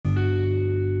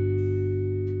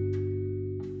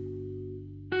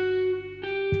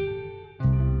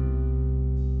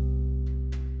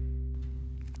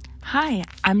Hi,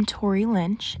 I'm Tori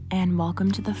Lynch, and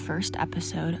welcome to the first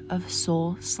episode of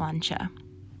Sláinte.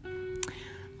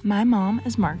 My mom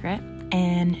is Margaret,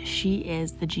 and she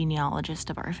is the genealogist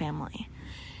of our family.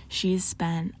 She's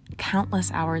spent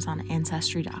countless hours on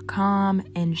Ancestry.com,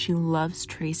 and she loves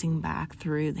tracing back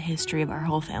through the history of our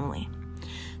whole family.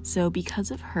 So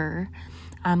because of her,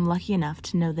 I'm lucky enough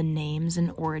to know the names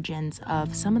and origins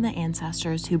of some of the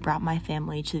ancestors who brought my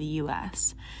family to the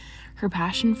U.S. Her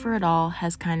passion for it all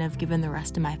has kind of given the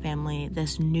rest of my family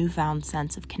this newfound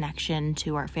sense of connection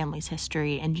to our family's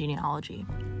history and genealogy.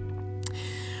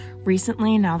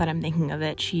 Recently, now that I'm thinking of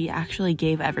it, she actually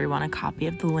gave everyone a copy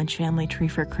of the Lynch family tree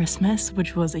for Christmas,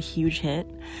 which was a huge hit.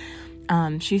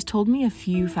 She's told me a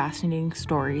few fascinating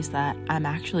stories that I'm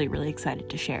actually really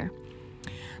excited to share.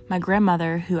 My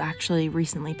grandmother, who actually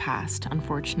recently passed,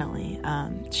 unfortunately,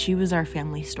 she was our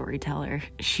family storyteller.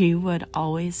 She would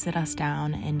always sit us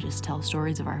down and just tell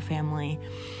stories of our family.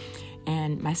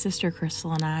 And my sister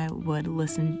Crystal and I would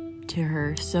listen to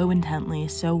her so intently,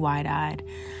 so wide-eyed,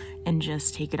 and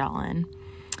just take it all in.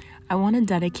 I want to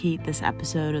dedicate this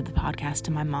episode of the podcast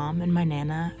to my mom and my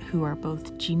Nana, who are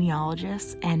both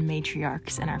genealogists and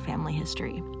matriarchs in our family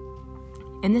history.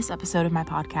 In this episode of my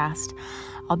podcast,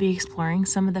 I'll be exploring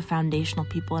some of the foundational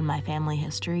people in my family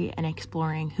history and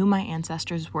exploring who my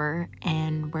ancestors were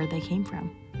and where they came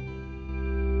from.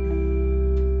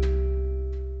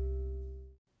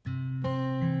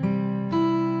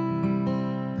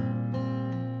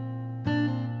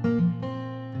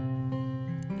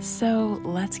 So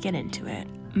let's get into it.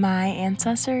 My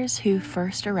ancestors who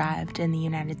first arrived in the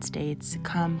United States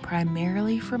come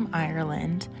primarily from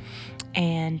Ireland,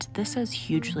 and this has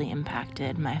hugely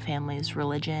impacted my family's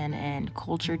religion and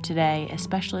culture today,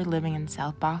 especially living in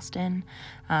South Boston.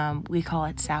 We call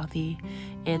it Southie.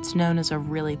 It's known as a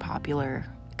really popular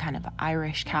kind of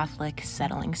Irish Catholic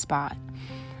settling spot.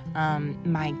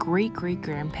 My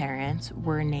great-great-grandparents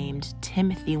were named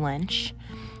Timothy Lynch,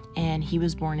 and he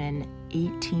was born in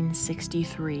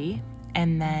 1863,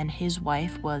 and then his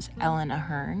wife was Ellen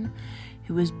Ahern,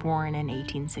 who was born in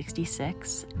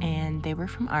 1866, and they were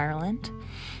from Ireland.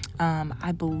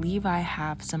 I believe I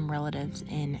have some relatives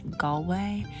in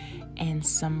Galway and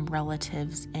some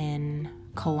relatives in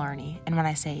Killarney. And when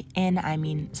I say in, I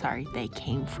mean, they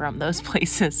came from those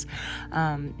places.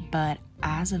 But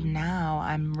as of now,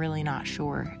 I'm really not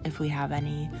sure if we have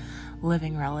any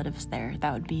living relatives there.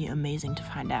 That would be amazing to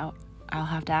find out. I'll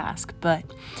have to ask. But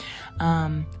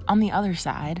on the other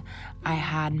side, I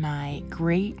had my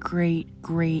four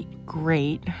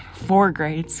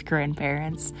greats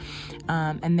grandparents,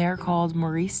 and they're called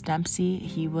Maurice Dempsey.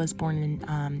 He was born in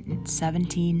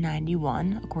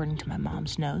 1791, according to my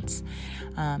mom's notes.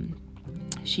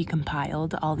 She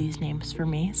compiled all these names for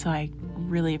me, so I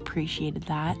really appreciated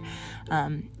that.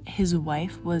 His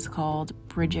wife was called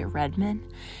Bridget Redman,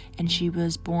 and she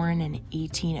was born in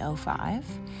 1805.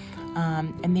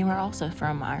 And they were also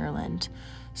from Ireland.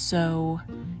 So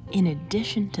in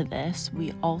addition to this,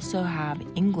 we also have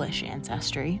English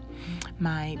ancestry.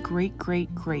 My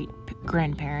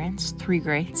great-great-great-grandparents, three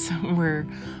greats, were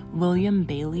William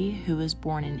Bailey, who was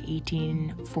born in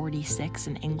 1846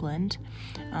 in England.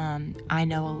 I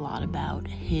know a lot about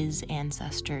his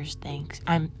ancestors,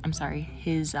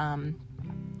 his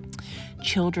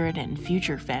children and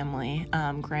future family,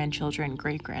 grandchildren,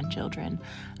 great-grandchildren,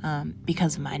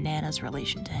 because of my Nana's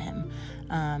relation to him.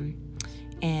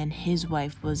 And his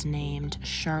wife was named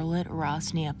Charlotte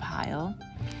Rosnia Pyle,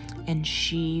 and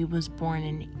she was born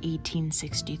in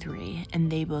 1863,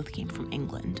 and they both came from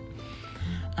England.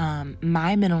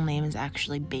 My middle name is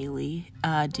actually Bailey,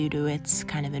 due to its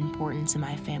kind of importance in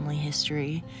my family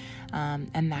history,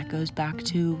 and that goes back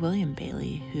to William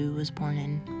Bailey, who was born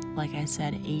in, like I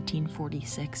said,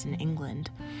 1846 in England,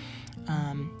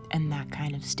 and that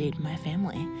kind of stayed in my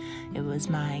family. It was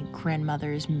my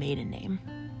grandmother's maiden name.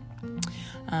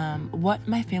 What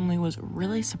my family was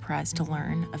really surprised to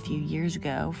learn a few years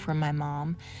ago from my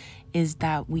mom is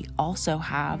that we also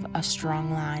have a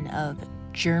strong line of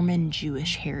German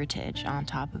Jewish heritage on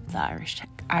top of the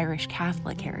Irish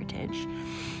Catholic heritage.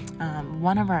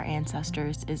 One of our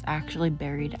ancestors is actually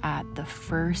buried at the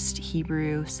first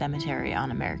Hebrew cemetery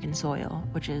on American soil,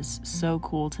 which is so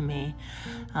cool to me.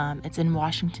 It's in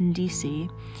Washington, D.C.,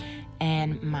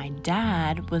 and my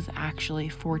dad was actually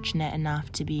fortunate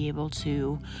enough to be able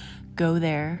to go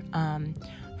there,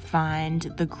 find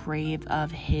the grave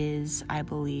of his, I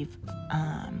believe,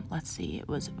 it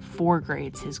was four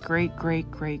greats, his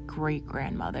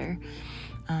great-great-great-great-grandmother.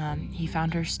 He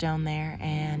found her stone there,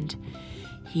 and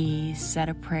he said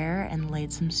a prayer and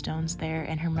laid some stones there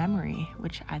in her memory,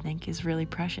 which I think is really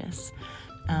precious.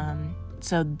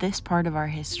 So this part of our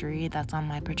history that's on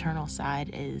my paternal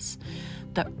side is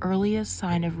the earliest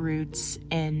sign of roots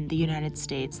in the United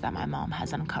States that my mom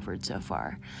has uncovered so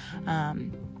far.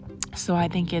 So I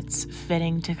think it's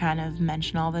fitting to kind of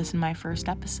mention all this in my first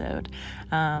episode.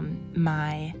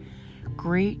 My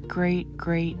great,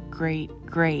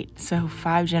 so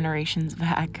 5 generations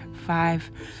back,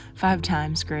 five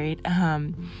times great.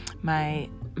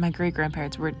 My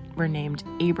great-grandparents were named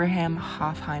Abraham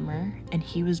Hofheimer, and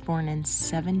he was born in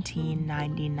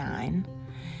 1799,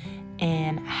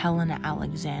 and Helena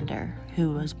Alexander,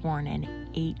 who was born in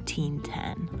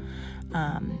 1810,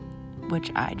 which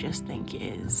I just think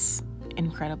is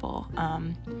incredible.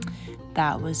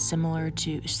 That was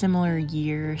similar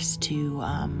years to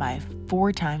my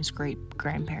 4 times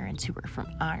great-grandparents who were from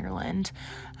Ireland.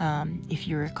 If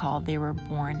you recall, they were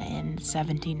born in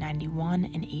 1791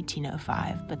 and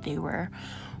 1805, but they were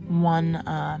one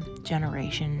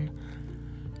generation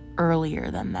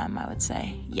earlier than them, I would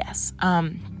say. Yes.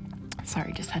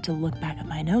 Sorry, just had to look back at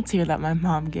my notes here that my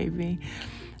mom gave me.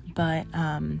 But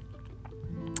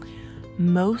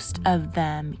most of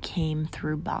them came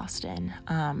through Boston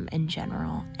in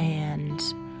general, and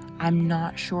I'm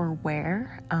not sure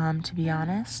where, to be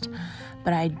honest,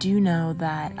 but I do know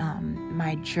that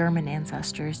my German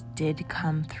ancestors did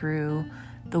come through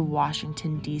the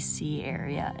Washington, D.C.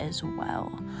 area as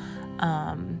well.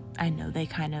 I know they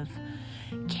kind of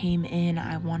came in,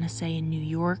 I want to say in New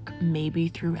York, maybe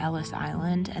through Ellis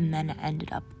Island, and then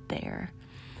ended up there.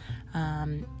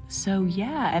 So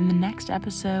yeah, in the next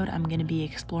episode, I'm going to be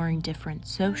exploring different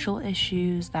social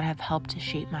issues that have helped to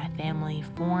shape my family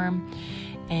form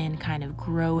and kind of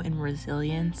grow in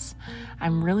resilience.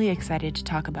 I'm really excited to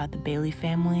talk about the Bailey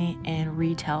family and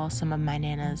retell some of my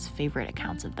Nana's favorite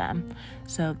accounts of them.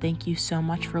 So thank you so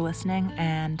much for listening,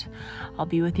 and I'll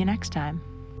be with you next time.